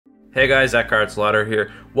Hey guys, Slaughter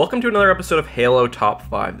here. Welcome to another episode of Halo Top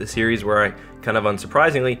 5, the series where I, kind of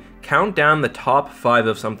unsurprisingly, count down the top 5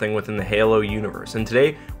 of something within the Halo universe. And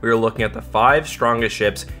today, we are looking at the 5 strongest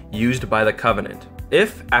ships used by the Covenant.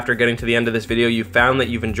 If, after getting to the end of this video, you found that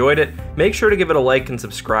you've enjoyed it, make sure to give it a like and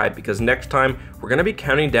subscribe, because next time, we're going to be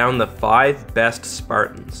counting down the 5 best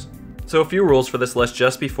Spartans. So a few rules for this list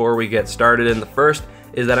just before we get started, and the first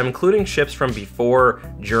is that I'm including ships from before,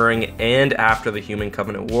 during, and after the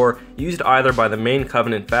Human-Covenant War, used either by the main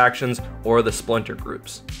Covenant factions or the splinter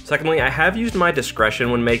groups. Secondly, I have used my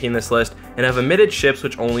discretion when making this list, and have omitted ships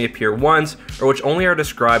which only appear once, or which only are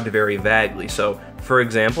described very vaguely. So, for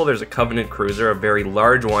example, there's a Covenant Cruiser, a very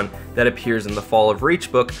large one, that appears in the Fall of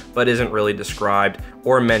Reach book, but isn't really described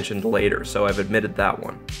or mentioned later, so I've omitted that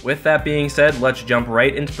one. With that being said, let's jump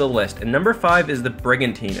right into the list, and number 5 is the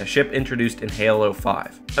Brigatine, a ship introduced in Halo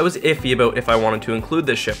 5. I was iffy about if I wanted to include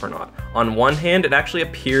this ship or not. On one hand, it actually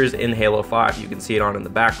appears in Halo 5, you can see it on in the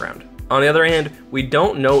background. On the other hand, we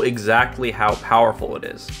don't know exactly how powerful it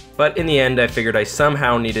is. But in the end, I figured I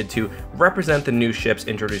somehow needed to represent the new ships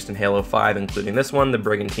introduced in Halo 5, including this one, the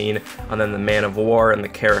Brigatine, and then the Man of War and the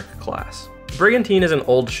Carrier class. The Brigatine is an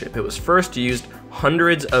old ship. It was first used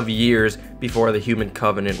hundreds of years before the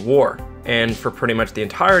Human-Covenant War, and for pretty much the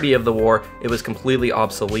entirety of the war, it was completely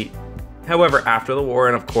obsolete. However, after the war,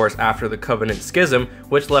 and of course after the Covenant Schism,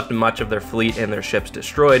 which left much of their fleet and their ships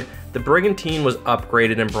destroyed, the Brigatine was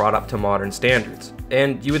upgraded and brought up to modern standards.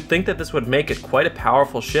 And you would think that this would make it quite a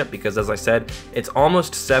powerful ship because, as I said, it's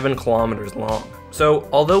almost 7 kilometers long. So,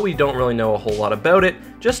 although we don't really know a whole lot about it,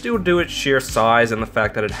 just due to its sheer size and the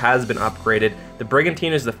fact that it has been upgraded, the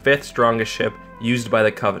Brigatine is the 5th strongest ship used by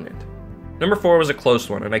the Covenant. Number 4 was a close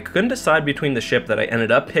one, and I couldn't decide between the ship that I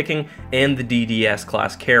ended up picking and the DDS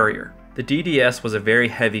class carrier. The DDS was a very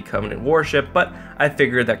heavy Covenant warship, but I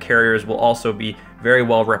figured that carriers will also be very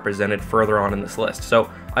well represented further on in this list,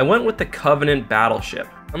 so I went with the Covenant Battleship.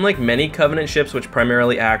 Unlike many Covenant ships which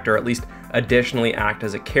primarily act, or at least additionally act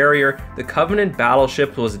as a carrier, the Covenant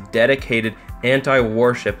Battleship was a dedicated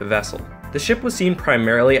anti-warship vessel. The ship was seen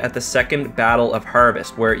primarily at the Second Battle of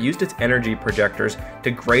Harvest, where it used its energy projectors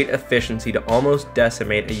to great efficiency to almost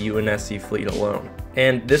decimate a UNSC fleet alone.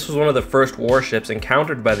 And this was one of the first warships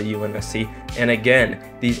encountered by the UNSC, and again,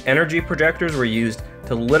 these energy projectors were used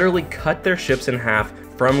to literally cut their ships in half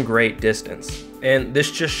from great distance. And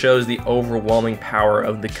this just shows the overwhelming power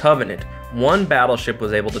of the Covenant. One battleship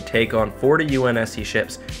was able to take on 40 UNSC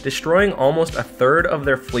ships, destroying almost a third of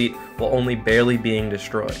their fleet while only barely being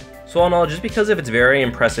destroyed. So all in all, just because of its very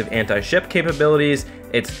impressive anti-ship capabilities,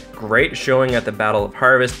 its great showing at the Battle of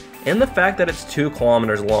Harvest, and the fact that it's 2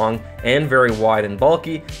 kilometers long and very wide and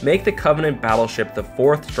bulky, make the Covenant Battleship the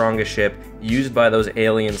 4th strongest ship used by those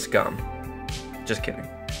alien scum. Just kidding.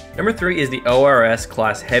 Number 3 is the ORS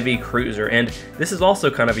class Heavy Cruiser, and this is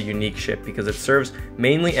also kind of a unique ship because it serves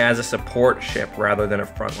mainly as a support ship rather than a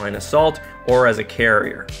frontline assault or as a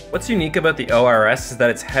carrier. What's unique about the ORS is that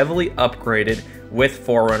it's heavily upgraded with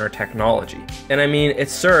Forerunner technology. And I mean, it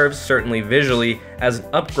serves, certainly visually, as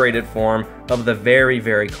an upgraded form of the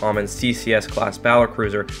very common CCS class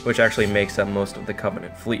battlecruiser, which actually makes up most of the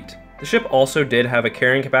Covenant fleet. The ship also did have a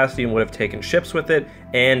carrying capacity and would have taken ships with it,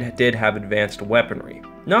 and did have advanced weaponry.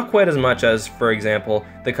 Not quite as much as, for example,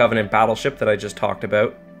 the Covenant Battleship that I just talked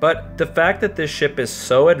about, but the fact that this ship is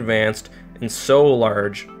so advanced and so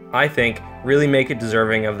large, I think, really make it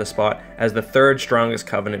deserving of the spot as the 3rd strongest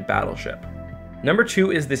Covenant battleship. Number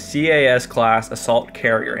 2 is the CAS class Assault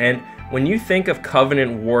Carrier, and when you think of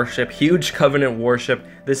Covenant warship, huge Covenant warship,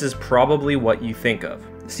 this is probably what you think of.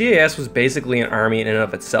 The CAS was basically an army in and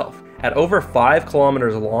of itself. At over 5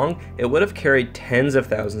 kilometers long, it would have carried tens of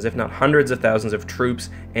thousands, if not hundreds of thousands of troops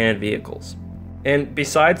and vehicles. And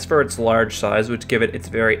besides for its large size, which give it its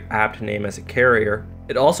very apt name as a carrier,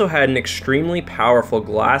 it also had an extremely powerful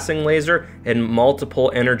glassing laser and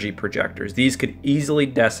multiple energy projectors. These could easily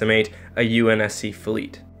decimate a UNSC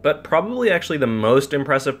fleet. But probably actually the most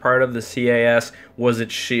impressive part of the CAS was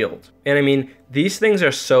its shield. And I mean, these things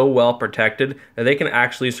are so well protected that they can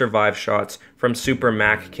actually survive shots from Super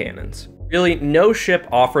Mac cannons. Really, no ship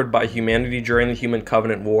offered by humanity during the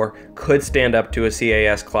Human-Covenant War could stand up to a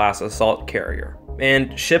CAS class assault carrier.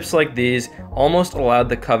 And ships like these almost allowed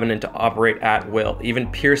the Covenant to operate at will,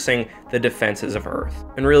 even piercing the defenses of Earth.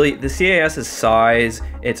 And really, the CAS's size,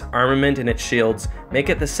 its armament, and its shields make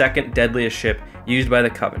it the 2nd deadliest ship used by the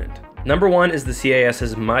Covenant. Number 1 is the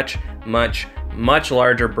CAS's much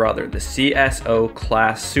larger brother, the CSO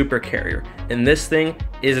class Supercarrier, and this thing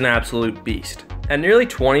is an absolute beast. At nearly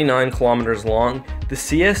 29 kilometers long, the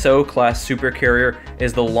CSO class Supercarrier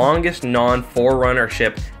is the longest non-Forerunner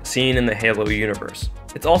ship seen in the Halo universe.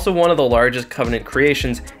 It's also one of the largest Covenant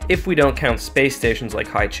creations if we don't count space stations like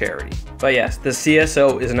High Charity. But yes, the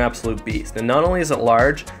CSO is an absolute beast, and not only is it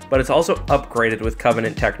large, but it's also upgraded with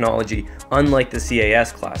Covenant technology, unlike the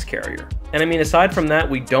CAS class carrier. And I mean, aside from that,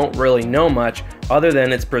 we don't really know much other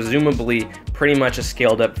than it's presumably pretty much a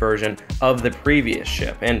scaled up version of the previous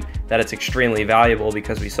ship, and that it's extremely valuable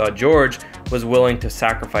because we saw George was willing to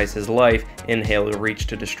sacrifice his life in Halo Reach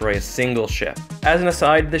to destroy a single ship. As an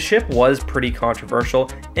aside, the ship was pretty controversial,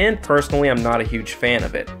 and personally I'm not a huge fan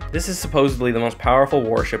of it. This is supposedly the most powerful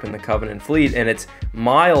warship in the Covenant fleet, and it's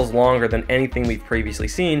miles longer than anything we've previously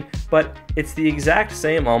seen, but it's the exact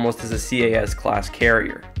same almost as a CAS class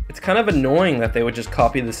carrier. It's kind of annoying that they would just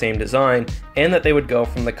copy the same design, and that they would go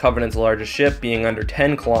from the Covenant's largest ship being under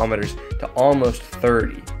 10 kilometers to almost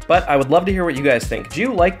 30. But I would love to hear what you guys think. Do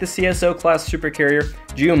you like the CSO class supercarrier?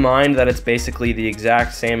 Do you mind that it's basically the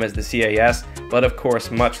exact same as the CAS, but of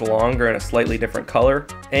course much longer and a slightly different color?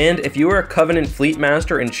 And if you were a Covenant fleet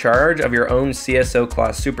master in charge of your own CSO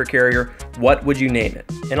class supercarrier, what would you name it?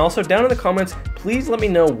 And also down in the comments, please let me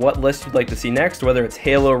know what list you'd like to see next, whether it's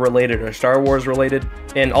Halo related or Star Wars related.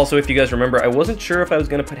 And also, if you guys remember, I wasn't sure if I was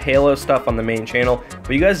going to put Halo stuff on the main channel,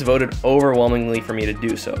 but you guys voted overwhelmingly for me to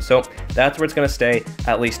do so. So that's where it's going to stay,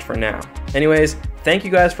 at least for now. Anyways, thank you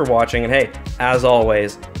guys for watching, and hey, as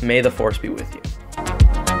always, may the Force be with you.